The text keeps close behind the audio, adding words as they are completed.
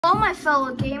my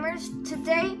fellow gamers.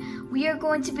 Today we are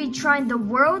going to be trying the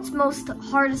world's most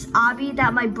hardest obby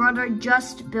that my brother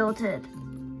just built it.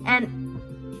 And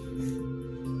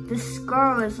this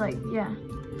girl is like, yeah.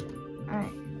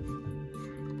 Alright.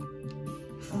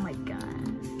 Oh my god.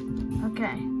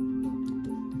 Okay.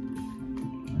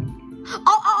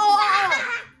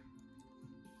 Oh!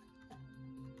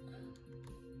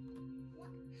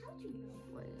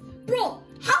 Bro,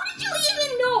 how did you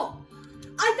even know?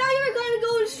 I thought you were going to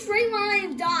go in a straight line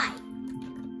and die.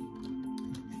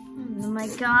 Oh my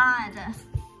god.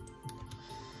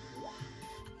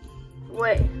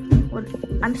 Wait, what?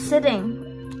 I'm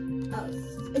sitting. Oh,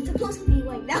 it's supposed to be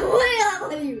like that.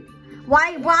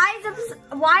 Why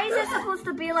is it supposed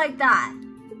to be like that?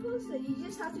 It's supposed to. You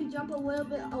just have to jump a little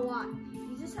bit a lot.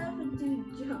 You just have to do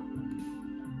jump.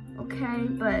 Okay,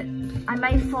 but I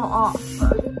might fall off.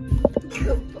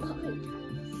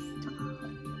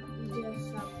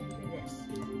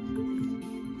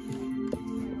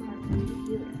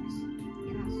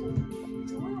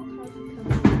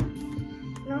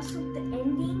 Also, the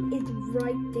ending is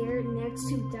right there next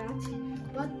to that,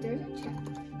 but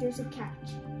there's a catch.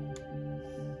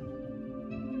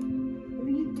 If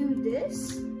you do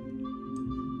this,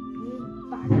 move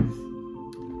back.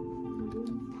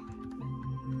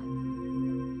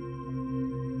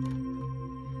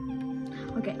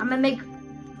 Okay, I'm gonna make.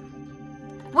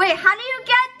 Wait, how do you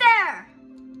get there?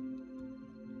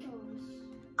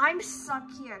 I'm stuck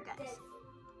here, guys.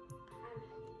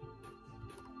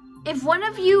 If one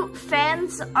of you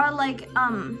fans are like,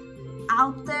 out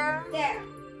there. There.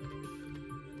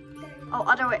 Oh,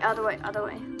 other way.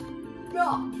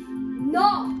 No.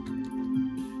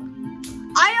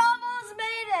 I almost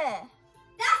made it.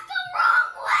 That's the wrong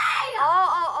way.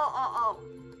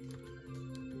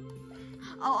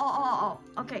 Oh.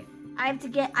 Okay, I have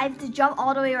to jump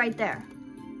all the way right there.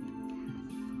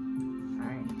 All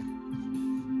right.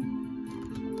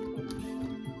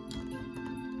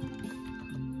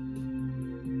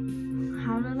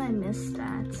 How did I miss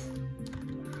that?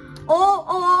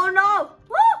 Oh no!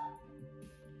 Woo!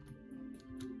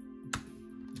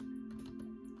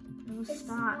 No, It's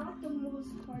stop. not the most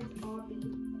hard obby.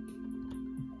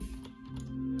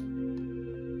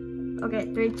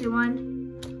 Okay, 3, 2,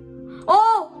 1.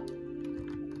 Oh!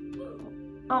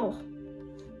 Oh.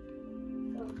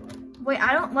 Wait,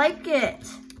 I don't like it.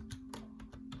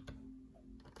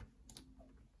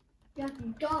 You have to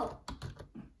go.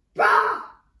 Bro! Oh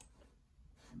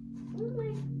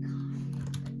my god.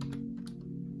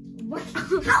 What?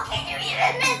 How can you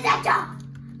even miss that jump?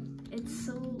 It's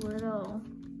so little.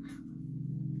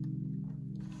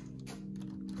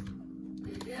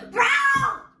 Bro! I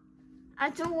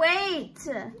have to wait.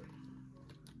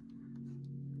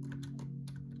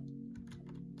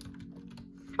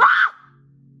 Ah!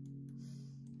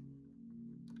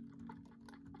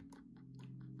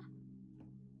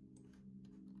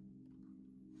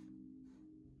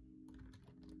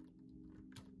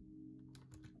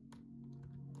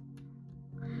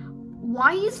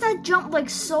 Why is that jump like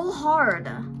so hard?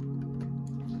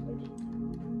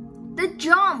 The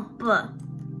jump.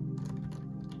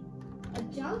 A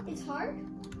jump is hard?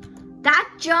 That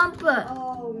jump.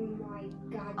 Oh my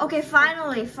god. Okay,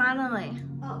 finally.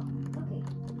 Oh, okay.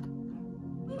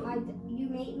 You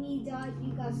made me die,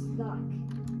 you got stuck.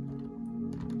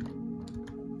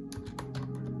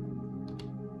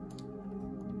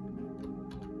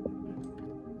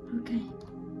 Okay.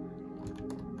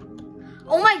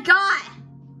 Oh my god!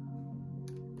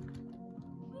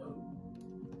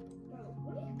 Bro,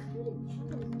 what kind of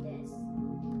jump is this?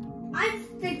 I'm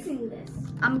fixing this.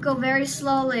 I'm gonna go very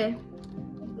slowly.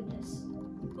 Look at this.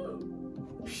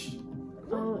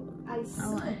 Oh, I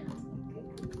slipped.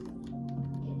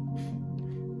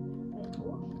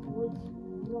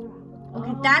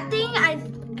 Okay, that thing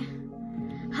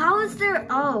how is there?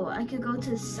 Oh, I could go to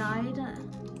the side.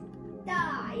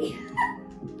 Die.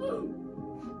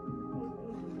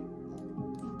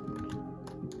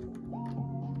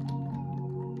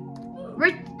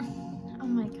 Oh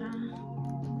my god.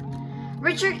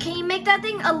 Richard, can you make that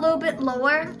thing a little bit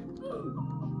lower?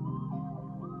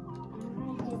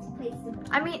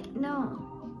 I mean, no.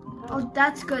 Oh,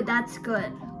 that's good.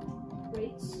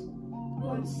 Wait.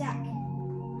 1 sec.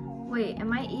 Wait,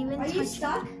 am I even Are you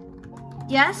stuck?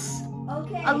 Yes.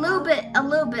 Okay. A little bit.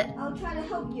 I'll try to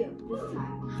help you this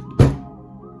time.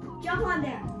 Jump on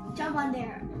there. Jump on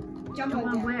there. Jump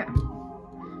on where?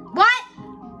 What?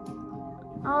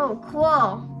 Oh,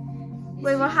 cool.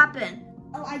 Wait, what happened?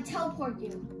 Oh, I teleport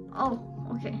you. Oh,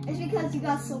 okay. It's because you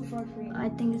got so far free. I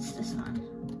think it's this one.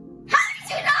 How did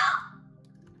you know?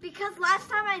 Because last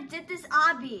time I did this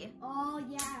obby. Oh,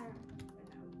 yeah.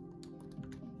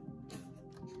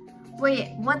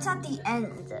 Wait, what's at the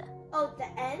end? Oh, the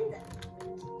end?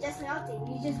 Just nothing.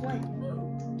 You just went.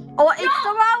 Oh, it's the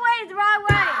wrong way. The wrong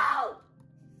way. No!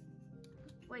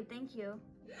 Wait, thank you.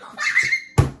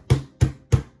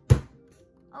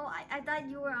 Oh, I thought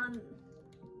you were on.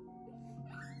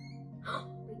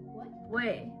 Wait, what?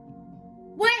 Wait.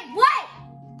 Wait, what?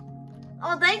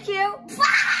 Oh, thank you.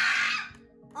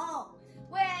 Oh,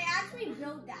 wait, I actually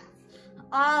wrote that.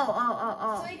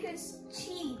 Oh. So you can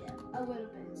cheat a little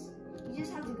bit. You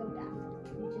just have to go down.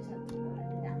 You just have to go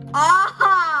down.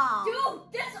 Oh. Dude,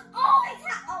 this always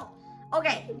happens. Oh.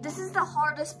 Okay, this is the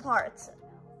hardest part.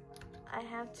 I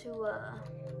have to,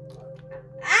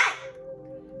 Ah!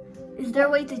 Is there a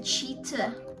way to cheat?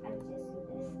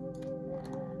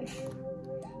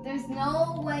 There's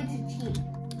no way to cheat.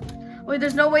 Wait,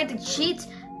 there's no way to cheat?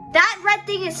 That red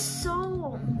thing is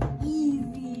so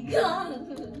Easy.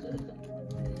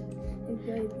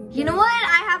 You know what?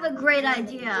 I have a great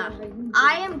idea.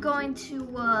 I am going to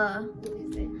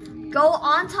go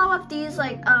on top of these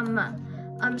like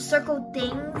circle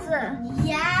things.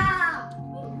 Yeah.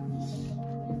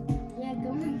 Yeah, go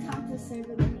on top of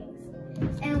circle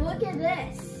things. And look at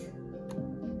this.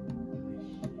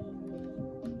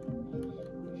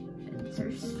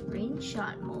 Enter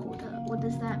screenshot mode. What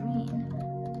does that mean?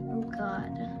 Oh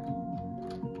God.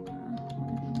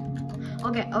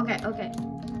 Okay.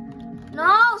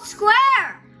 No,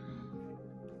 square!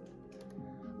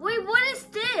 Wait, what is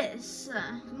this?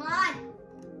 Come on.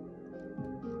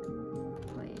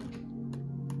 Wait.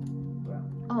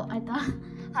 Oh,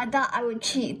 I thought I would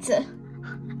cheat.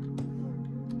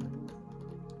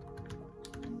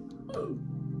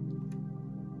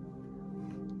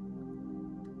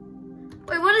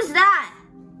 Wait, what is that?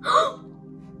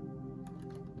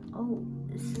 Oh,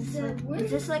 is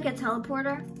this like a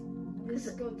teleporter? This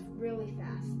goes really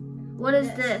fast. What is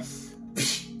this?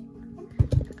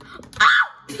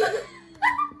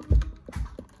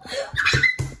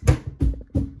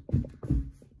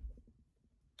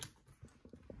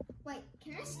 Wait,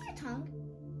 can I see your tongue?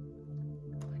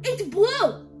 It's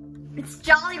blue! It's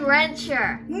Jolly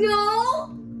Rancher.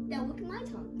 No! Now look at my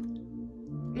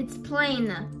tongue. It's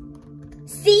plain.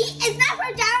 See? It's not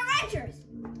for Jolly Ranchers!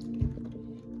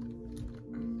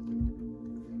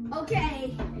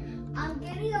 Okay, I'm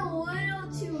getting a little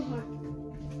too hard.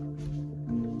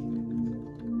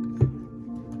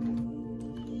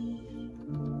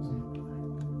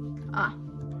 Ah.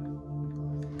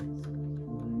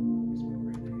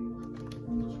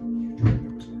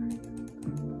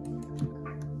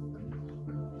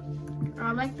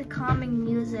 I like the calming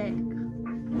music.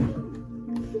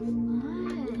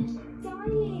 What?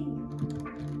 Dying.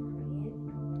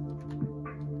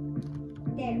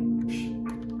 There.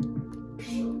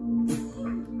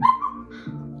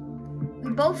 We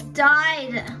both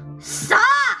died. Stop!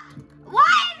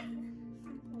 What?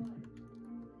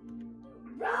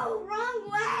 Bro, wrong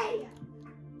way.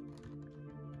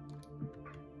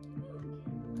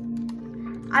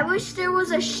 I wish there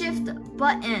was a shift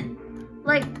button.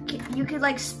 Like, you could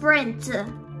like sprint.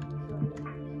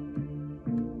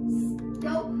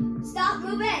 Don't stop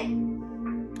moving.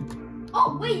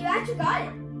 Oh, wait, you actually got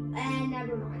it. And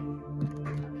never mind.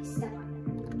 Okay, step on it.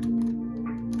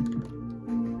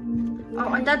 Oh,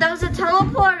 I thought that was a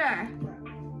teleporter.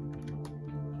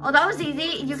 Oh, that was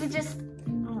easy. You could just...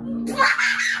 Oh.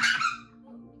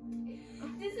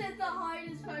 This is the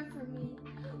hardest part for me.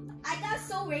 I got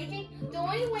so raging. The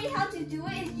only way how to do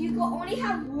it is you can only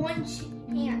have one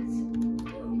chance.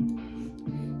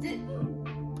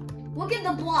 Look at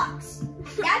the blocks.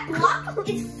 That block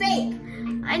is fake.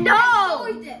 I know.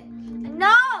 I it.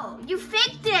 No, you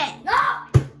faked it. No.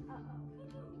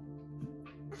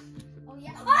 Oh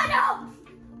yeah. Oh no.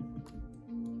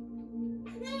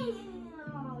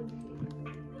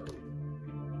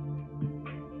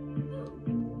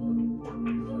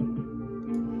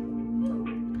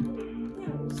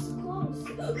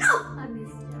 No! I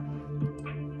missed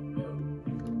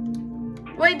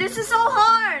it. Wait, this is so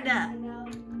hard. I know.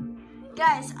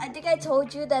 Guys, I think I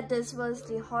told you that this was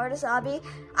the hardest obby.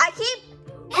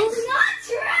 It's not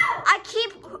true! I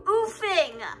keep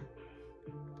oofing.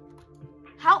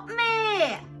 Help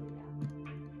me.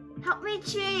 Help me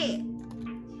cheat.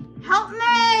 Help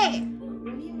me.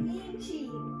 What do you mean, cheat?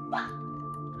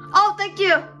 Oh, thank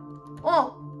you.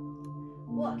 Oh.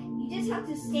 Look, you just have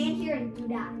to stand here and do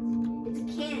that. It's a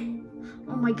cannon.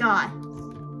 Oh my God.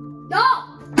 No!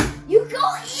 You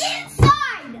go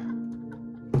inside! No.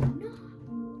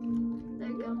 There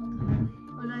you go.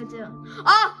 What did I do?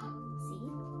 Oh! See?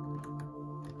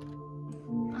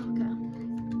 Okay.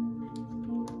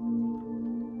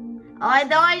 Oh, I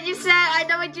know what you said. I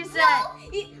know what you said. No!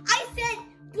 I said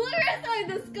Burgers are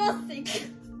disgusting.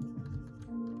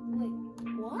 Wait,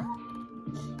 what?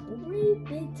 Only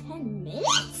been 10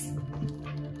 minutes?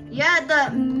 Yeah,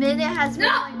 the minute has been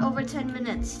like over 10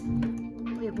 minutes.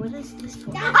 Wait, what is this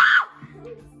for? Maybe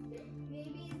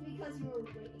it's because you were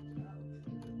waiting.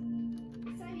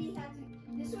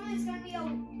 This one is gonna be a.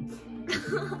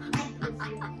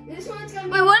 This one's gonna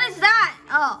be. Wait, what is that?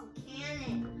 Oh.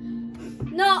 Cannon.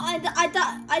 No, I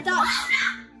thought.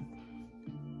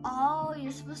 Oh,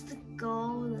 you're supposed to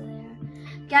go there.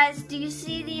 Guys, do you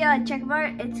see the check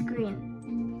mark? It's green.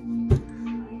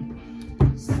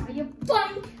 Saw you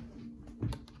bunk.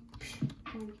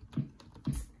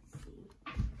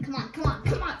 Come on, come on,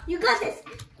 come on. You got this.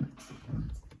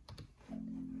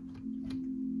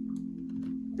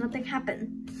 Nothing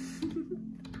happened.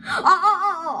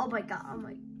 Oh my god. Oh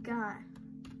my god.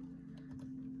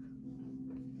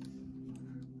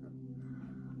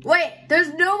 Wait,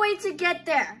 there's no way to get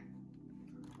there.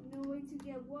 No way to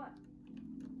get what?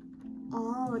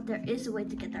 Oh, there is a way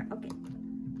to get there. Okay.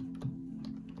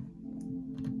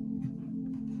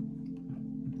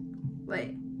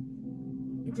 Wait.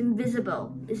 It's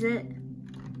invisible. Is it?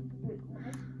 Wait,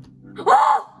 what?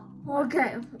 Oh!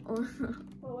 Okay. What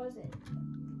was it?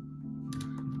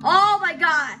 Oh my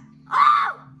god.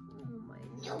 Oh! Oh my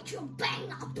god. Neutral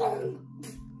bang a boom.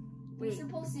 You're Wait.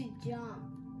 supposed to jump.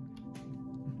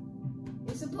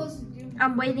 You're supposed to do.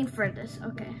 I'm waiting for this.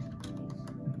 Okay.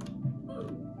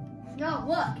 No,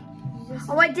 look. You just,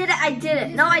 Oh, I did it. I did it.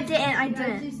 No, I didn't. I you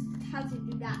didn't. just have to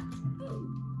do that.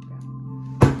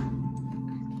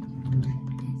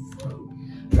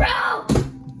 Bro!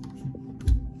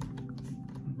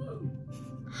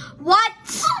 What?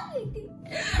 How do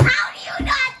you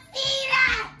not see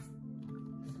that?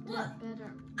 Look,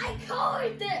 Better. I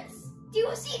colored this. Do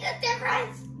you see the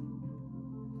difference?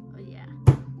 Oh yeah.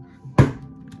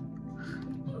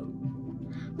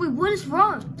 Wait, what is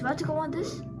wrong? Do I have to go on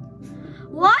this?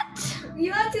 What?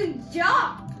 You have to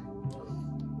jump.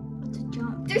 What's a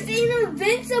jump? There's an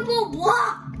invincible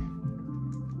block.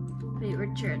 Wait,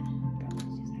 Richard.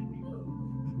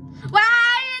 Why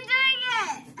are you doing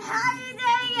it? How are you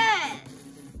doing it?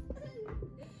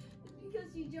 It's because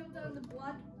you jumped on the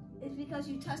block. It's because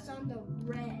you touched on the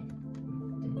red.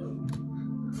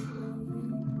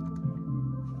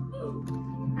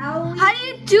 How How do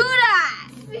you do that?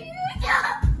 do you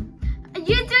jump?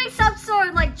 You're doing some sort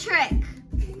of like trick.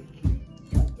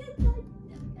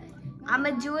 I'm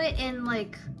gonna do it in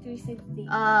like 360.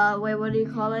 wait, what do you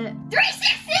call it?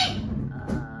 360!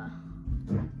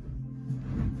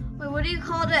 Wait, what do you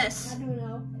call this? I don't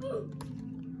know.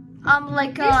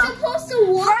 Like You're supposed to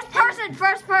walk.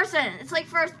 First person. It's like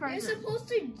first You're person. supposed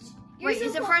to. Wait,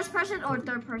 is it first person or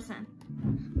third person?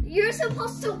 You're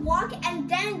supposed to walk and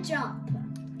then jump.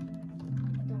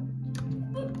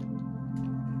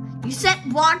 You said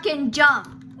walk and jump.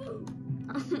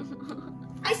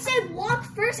 I said walk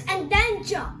first and then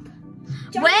jump.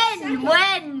 Jump second.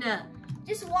 When?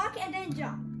 Just walk and then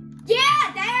jump.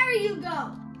 Yeah, there you go.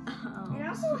 Oh. And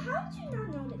also, how did you not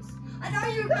know this? I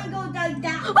thought you were gonna go like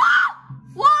that.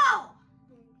 Whoa!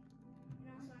 And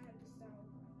also, I have to start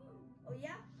over. Oh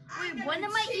yeah. Wait, when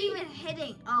am I even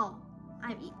hitting? Oh,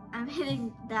 I'm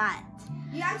hitting that.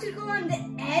 You have to go on the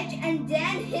edge and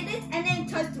then hit it and then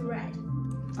touch the red.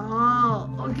 Oh,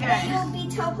 And then okay. you'll be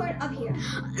teleported up here.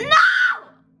 No!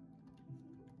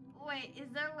 Wait, is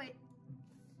there a way?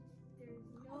 There's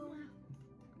no.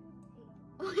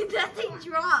 Wait, that thing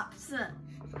drops.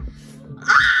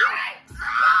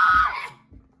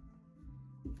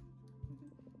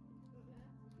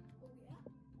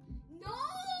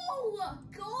 No!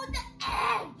 Go on the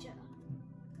edge.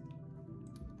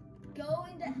 Go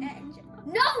in the edge.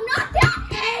 No, not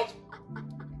that edge.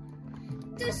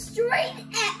 The straight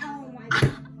edge. Oh my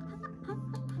god.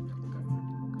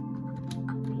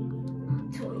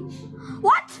 Twitch.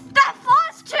 What? That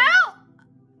falls too?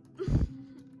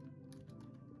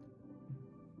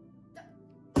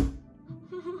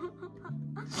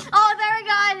 Oh, there we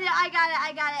go.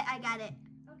 I got it.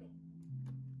 Okay.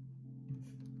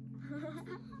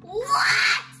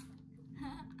 What?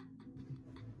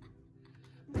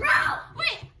 Bro!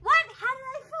 Wait, what? How did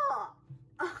I fall?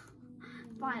 Oh,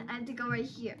 fine, I have to go right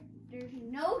here. There's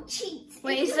no cheats.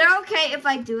 Wait, If is you- there okay if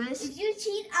I do this? If you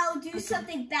cheat, I'll do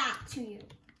something back to you.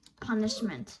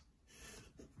 Punishment.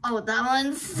 Oh, that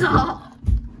one's so...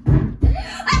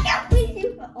 I can't believe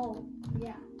you. Oh,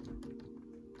 yeah.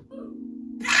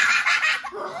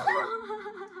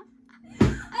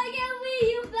 I can't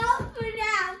believe you fell for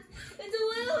that. It's a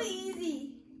little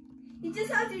easy. You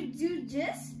just have to do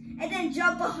this and then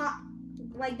jump behind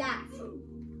like that. Dude!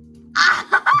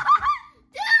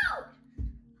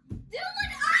 Do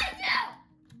what I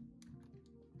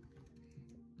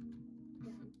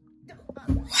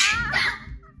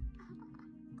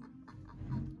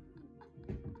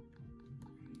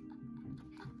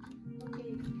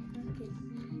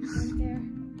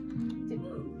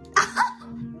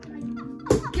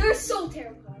so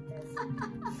terrible at this.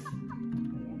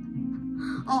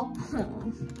 Oh.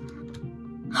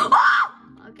 Oh!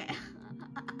 Okay.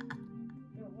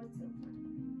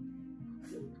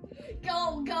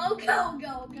 Go, go, go,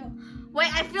 go, go.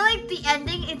 Wait, I feel like the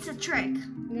ending, it's a trick.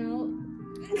 No.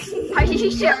 Are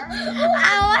you sure?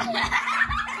 Let's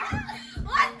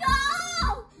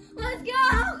go! Let's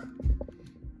go!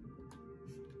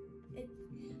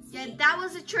 Yeah, that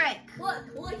was a trick.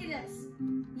 Look at this.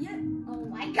 Yeah. Oh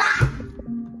my god!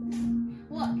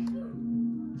 Look.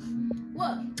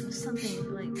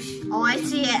 Something like, oh, I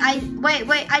see it.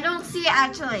 Wait, I don't see it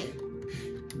actually.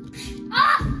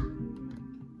 Ah!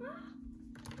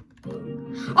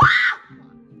 Ah!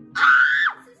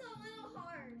 Ah! This is a little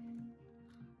hard.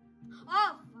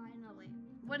 Oh, finally.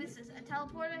 What is this, a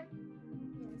teleporter? Yes.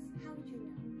 How would you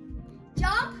know?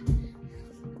 Jump!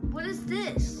 What is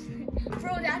this?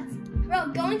 Bro,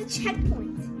 go into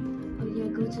checkpoint. Oh yeah,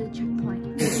 go to the checkpoint.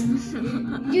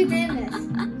 You did this.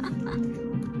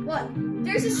 What?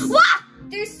 There's two ways.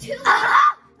 There's two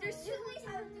ways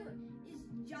how to do it. Is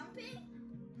jumping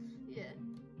Yeah.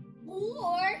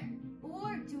 or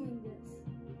doing this.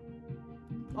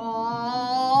 Oh,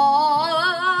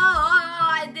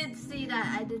 I did see that.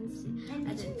 I didn't see. And I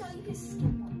did you didn't. know you can skip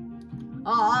one?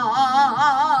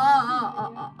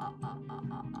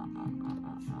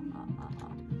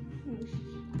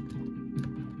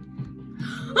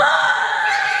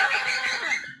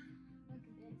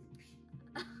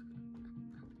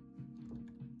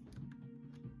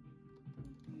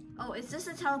 Oh, is this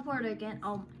a teleporter again?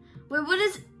 Oh, wait, what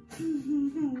is?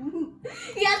 You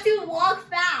have to walk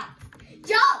fast.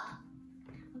 Jump!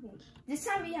 Okay, this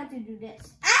time we have to do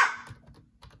this. Ah!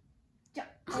 Jump.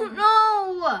 Oh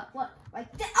no! What?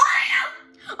 Like this? Oh,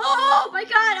 Oh my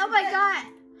god! Oh my god!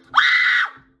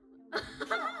 Ah!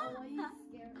 no! You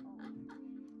scared of.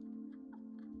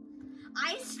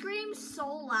 I scream so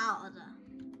loud.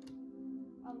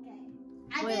 Okay.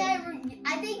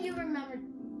 I think you remember.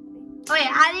 Wait,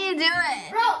 how do you do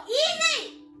it? Bro,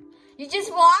 easy! You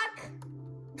just walk?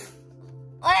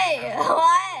 Wait,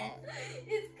 what?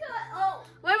 It's cut. Oh.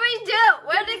 What do we do?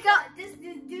 Where'd it go? Just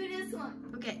do this one.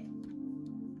 Okay.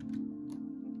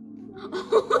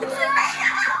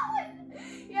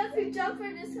 You have to jump for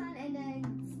this one and then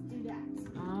do that.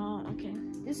 Oh, okay.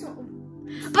 This one.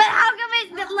 But how come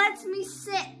it lets me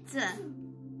sit?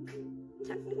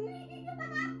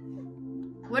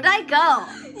 Where'd I go?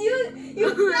 You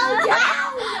fell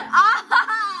down.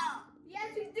 Oh! You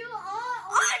have to do all.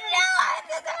 Oh no! I have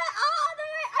to do it all the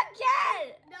way again!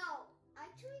 No,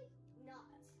 actually not.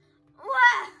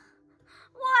 What?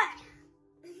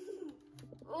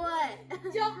 What?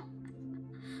 Jump.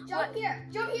 Jump What? here.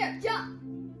 Jump here. Jump.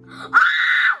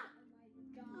 Ah!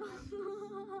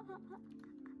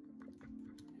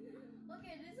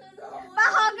 Okay, this is the whole. But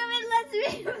how come it lets me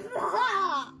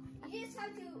fall? You just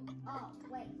have to. Oh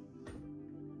wait.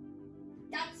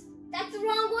 That's the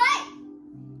wrong way.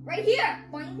 Right here.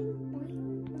 Boing,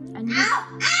 boing, boing.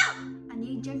 Ow! Ow! I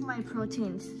need to drink my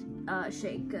protein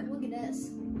shake. Look at this.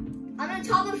 I'm on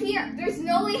top of here. There's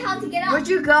no way how to get out. Where'd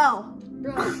you go?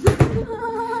 Bro. It's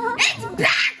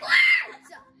backwards!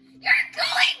 You're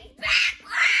going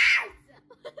backwards!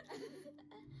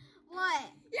 What?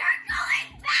 You're going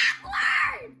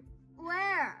backwards!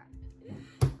 Where?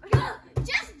 Go.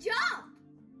 Just jump.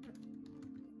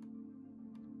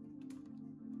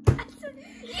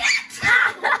 Yes!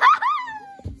 Stop!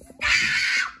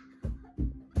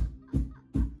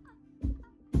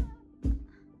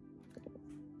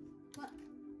 What?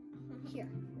 Here.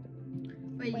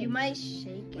 Wait, you might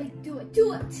shake it. Wait, do it.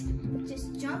 Do it.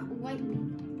 Just jump lightly.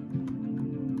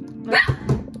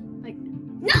 Like,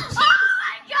 No! oh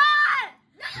my god!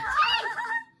 No!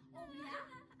 Oh yeah.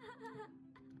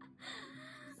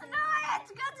 No, I had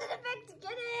to go to the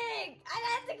beginning! I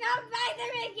had to go back to the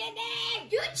beginning!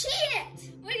 You cheated.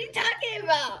 What are you talking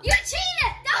about? You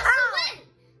cheated. That was the win.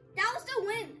 That was the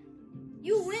win.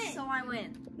 You win. So I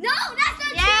win. No, that's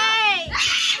not Yay!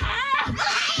 true.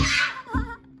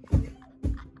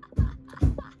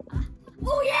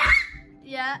 Oh yeah.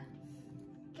 Yeah.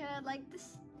 Can I like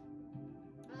this?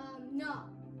 No.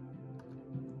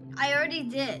 I already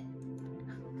did.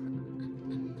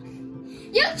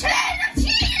 You cheated. You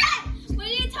cheated. What are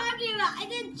you talking about? I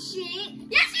didn't cheat.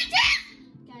 Yes, you did.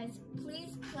 Guys,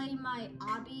 please play my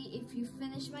obby. If you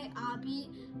finish my obby,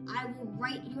 I will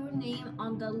write your name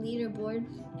on the leaderboard.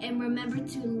 And remember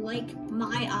to like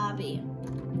my obby.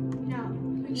 No.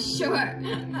 Sure.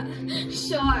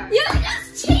 Sure. You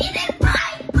just cheated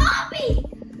my hobby.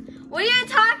 What are you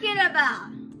talking about?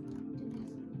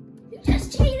 You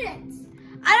just cheated.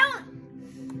 I don't...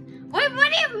 Wait,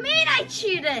 what do you mean I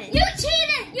cheated? You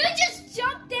cheated. You just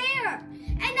jumped there,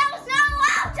 and I was not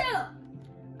allowed to.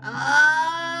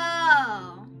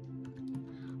 Oh.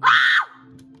 Ah!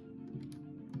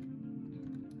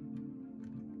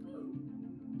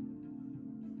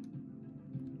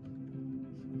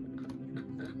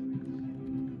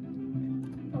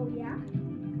 Oh yeah.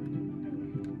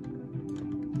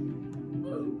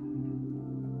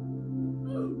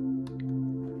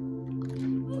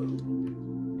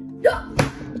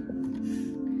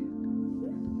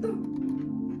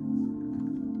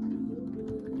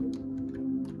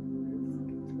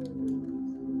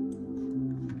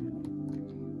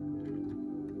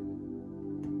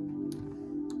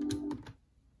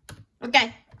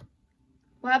 Okay.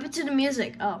 What happened to the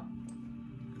music? Oh.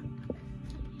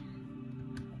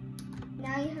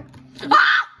 Now you have.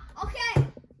 Ah! Okay,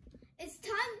 it's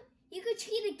time. You could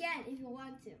cheat again if you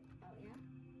want to. Oh yeah.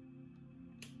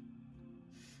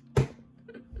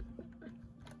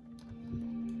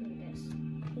 Do this.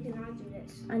 You cannot do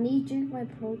this. I need to drink my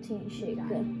protein shake.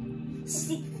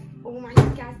 See. Oh my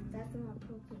God, that's not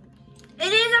protein.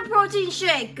 It is a protein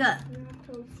shake. Not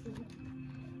protein.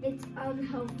 It's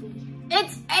unhealthy.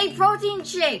 It's a protein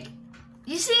shake.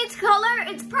 You see its color?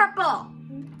 It's purple.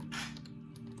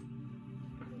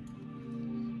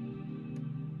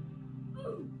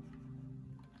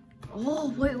 Oh,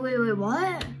 wait,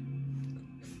 what?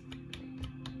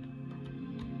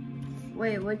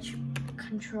 Wait, which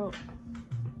control?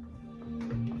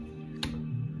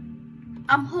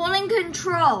 I'm holding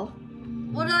control.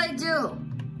 What do I do?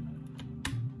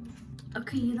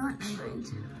 Okay, you don't mind.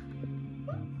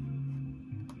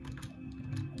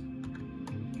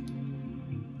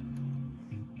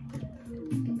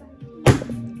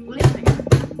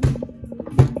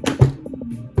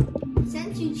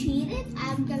 Since you cheated,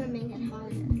 I'm gonna make it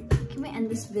harder. Can we end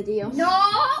this video? No!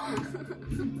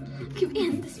 Can we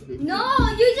end this video? No,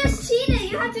 you just cheated.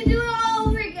 You have to do it all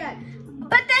over again.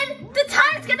 But then the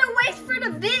time's gonna waste for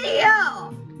the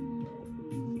video.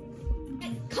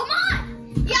 Come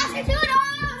on! You have to do it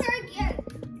all over again.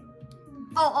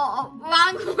 Oh,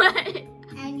 wrong way.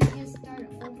 And you just start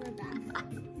over back. Oh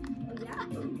yeah?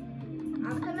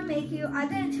 I'm gonna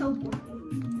teleport you.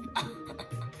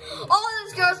 All of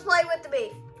these girls play with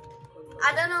me.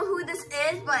 I don't know who this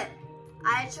is, but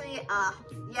I actually,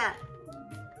 yeah.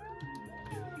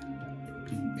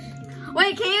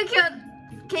 Wait, can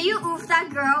you oof that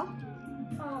girl?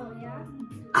 Oh, yeah?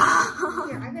 Oh,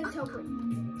 Here, I'm gonna teleport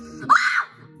you. ah!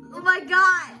 Oh my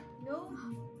God. No.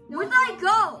 Where did I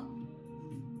go?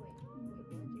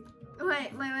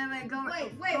 Wait. Go.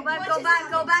 Wait, Go back, what go just back,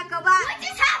 happened? go back, go back. What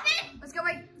just happened? Let's go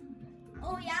right.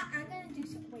 Oh, yeah, I'm gonna do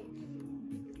something. Wait.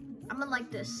 I'm gonna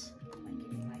like this.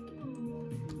 Like it.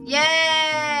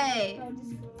 Yay! Oh, this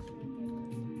girl's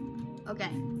right Okay.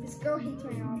 there. This girl hates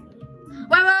my army.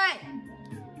 Wait.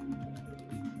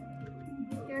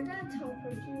 Here, I'm gonna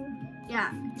teleport you. Yeah,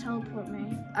 teleport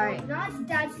me. All right. Not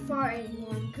that far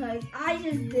anymore, because I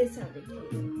just did something to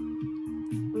you.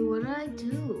 Wait, what did I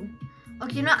do?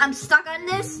 Okay, you know, I'm stuck on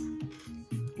this.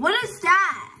 What is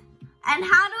that? And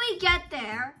how do we get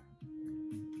there?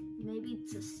 Maybe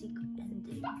it's a secret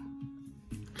ending.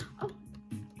 Oh.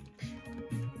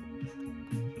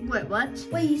 Wait, what?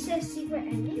 Wait, you said secret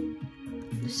ending?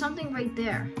 There's something right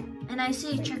there. And I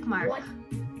see a check mark. What?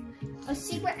 A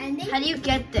secret ending? How do you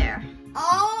get there?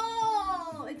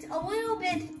 Oh, it's a little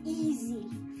bit easy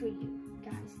for you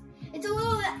guys. It's a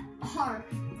little bit hard.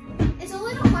 It's a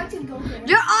little hard to go there.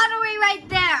 You're all the way right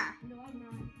there. No, I'm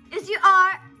not. Yes, you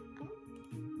are.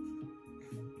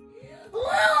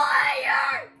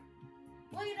 Liar!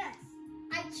 Look at this.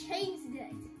 I changed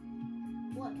it.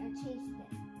 Look, I changed it.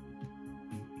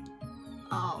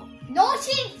 Oh. No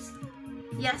cheats!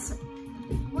 Yes.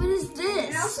 What is this?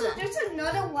 And also, there's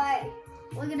another way.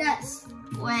 Look at this.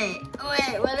 Wait,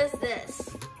 what is this?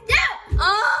 No!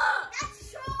 Oh!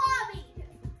 That's true obby.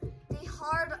 The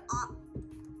hard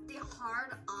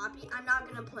obby, I'm not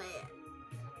gonna play it.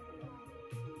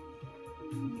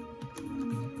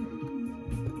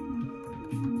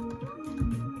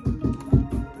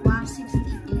 Wow,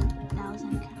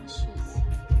 68,000 cashes.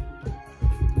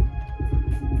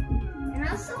 And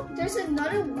also, there's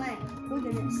another way. Look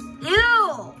at this.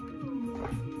 Ew!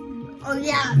 Oh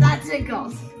yeah, that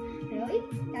tickles. Really?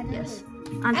 That doesn't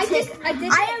Yes. hurt. I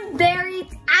am very,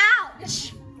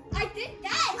 ouch! I did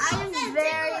that. I am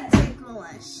very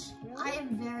ticklish. Really? I am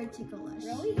very ticklish.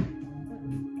 Really?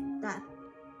 That.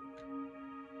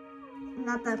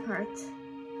 Not that part.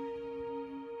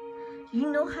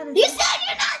 You know how to. You said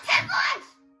you're not ticklish!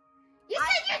 You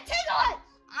said you're ticklish!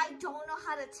 I don't know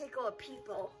how to tickle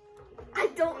people. I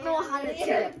don't know how to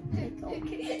tickle.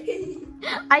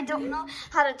 I don't know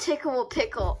how to tickle a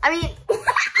pickle. I mean,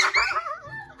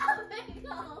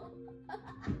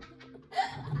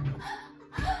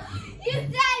 you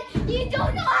said you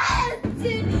don't know how to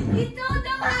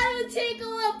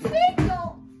tickle a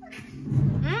pickle.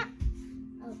 mm?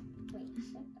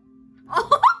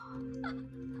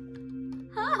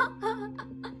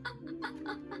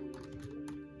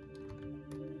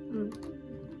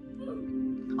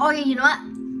 Oh, wait. Okay, you know what?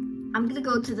 I'm gonna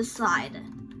go to the side.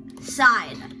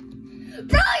 Side.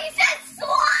 Bro, you said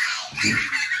slide!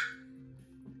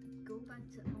 Go back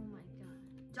to, oh my god.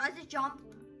 Do I have to jump?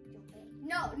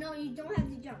 No, you don't have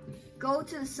to jump. Go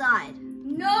to the side.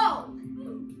 No!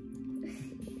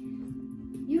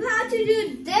 You have to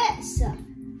do this.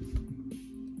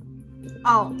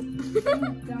 Oh.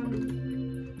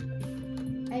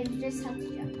 I just have to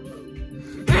jump.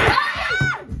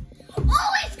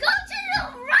 Always go to the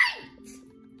right!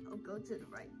 Oh, go to the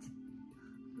right.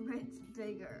 Right's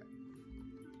bigger.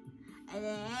 And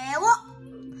then, whoa!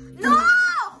 No!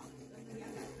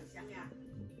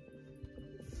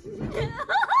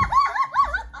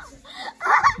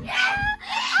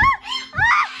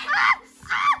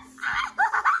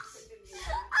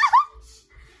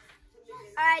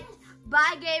 Alright,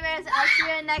 bye gamers. I'll see you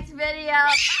in the next video.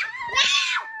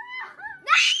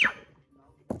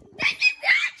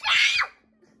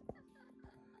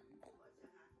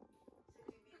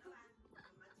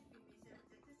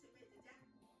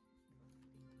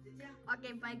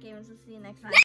 Okay, bye gamers. I'll see you next time.